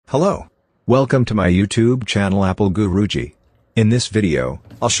Hello. Welcome to my YouTube channel Apple Guruji. In this video,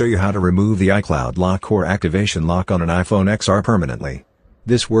 I'll show you how to remove the iCloud lock or activation lock on an iPhone XR permanently.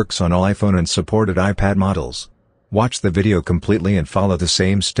 This works on all iPhone and supported iPad models. Watch the video completely and follow the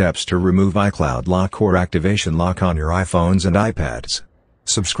same steps to remove iCloud lock or activation lock on your iPhones and iPads.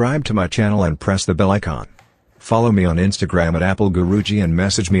 Subscribe to my channel and press the bell icon. Follow me on Instagram at Apple Guruji and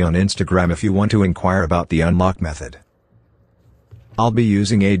message me on Instagram if you want to inquire about the unlock method. I'll be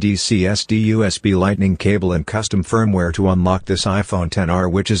using a DC/SD USB Lightning cable and custom firmware to unlock this iPhone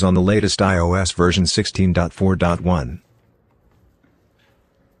XR, which is on the latest iOS version 16.4.1.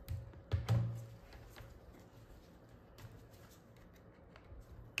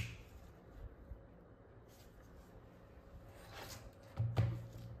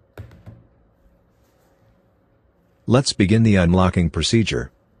 Let's begin the unlocking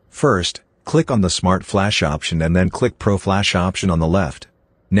procedure. First, click on the Smart Flash option and then click Pro Flash option on the left.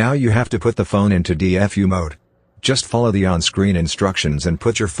 Now you have to put the phone into DFU mode. Just follow the on-screen instructions and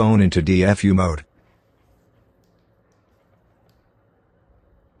put your phone into DFU mode.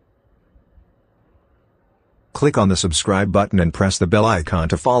 Click on the subscribe button and press the bell icon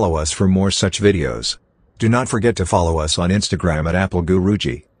to follow us for more such videos. Do not forget to follow us on Instagram at Apple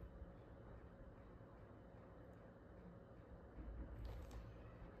Guruji.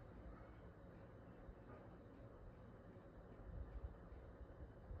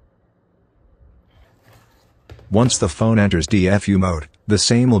 Once the phone enters DFU mode, the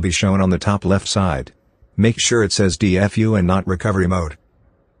same will be shown on the top left side. Make sure it says DFU and not recovery mode.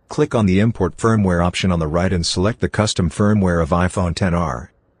 Click on the import firmware option on the right and select the custom firmware of iPhone XR.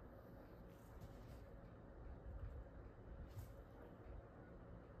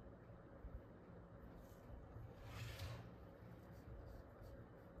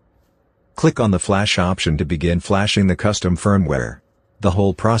 Click on the flash option to begin flashing the custom firmware. The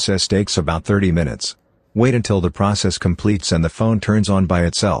whole process takes about 30 minutes. Wait until the process completes and the phone turns on by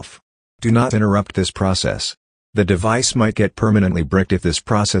itself. Do not interrupt this process. The device might get permanently bricked if this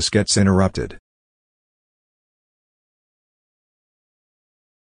process gets interrupted.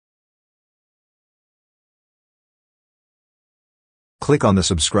 Click on the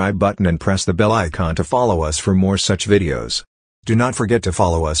subscribe button and press the bell icon to follow us for more such videos. Do not forget to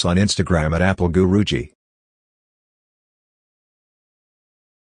follow us on Instagram at Apple Guruji.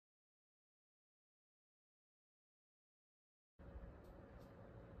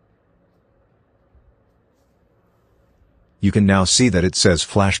 You can now see that it says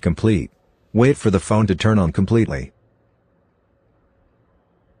Flash Complete. Wait for the phone to turn on completely.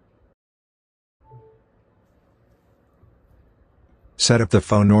 Set up the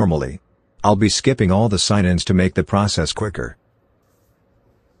phone normally. I'll be skipping all the sign-ins to make the process quicker.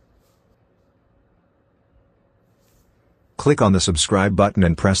 Click on the subscribe button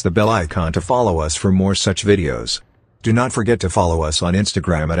and press the bell icon to follow us for more such videos. Do not forget to follow us on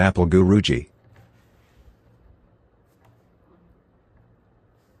Instagram at Apple Guruji.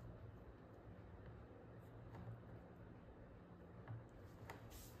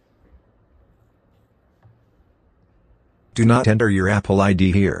 Do not enter your Apple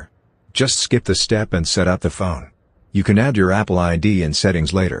ID here. Just skip the step and set up the phone. You can add your Apple ID in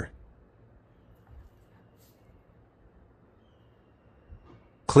settings later.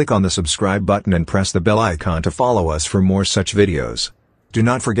 Click on the subscribe button and press the bell icon to follow us for more such videos. Do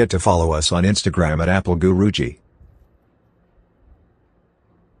not forget to follow us on Instagram at Apple Guruji.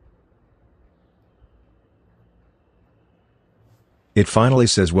 It finally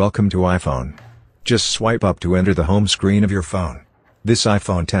says Welcome to iPhone. Just swipe up to enter the home screen of your phone. This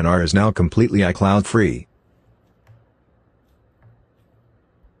iPhone XR is now completely iCloud free.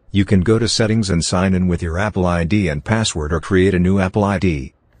 You can go to settings and sign in with your Apple ID and password or create a new Apple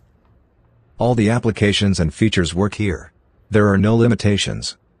ID. All the applications and features work here. There are no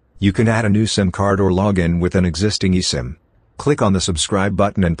limitations. You can add a new SIM card or log in with an existing eSIM. Click on the subscribe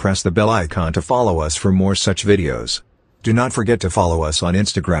button and press the bell icon to follow us for more such videos. Do not forget to follow us on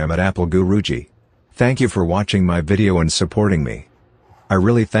Instagram at Apple Guruji. Thank you for watching my video and supporting me. I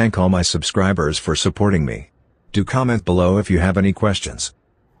really thank all my subscribers for supporting me. Do comment below if you have any questions.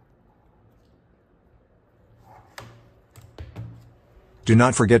 Do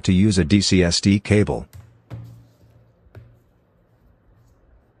not forget to use a DC/SD cable.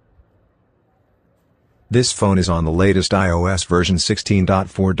 This phone is on the latest iOS version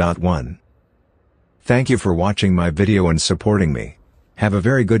 16.4.1. Thank you for watching my video and supporting me. Have a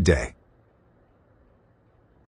very good day.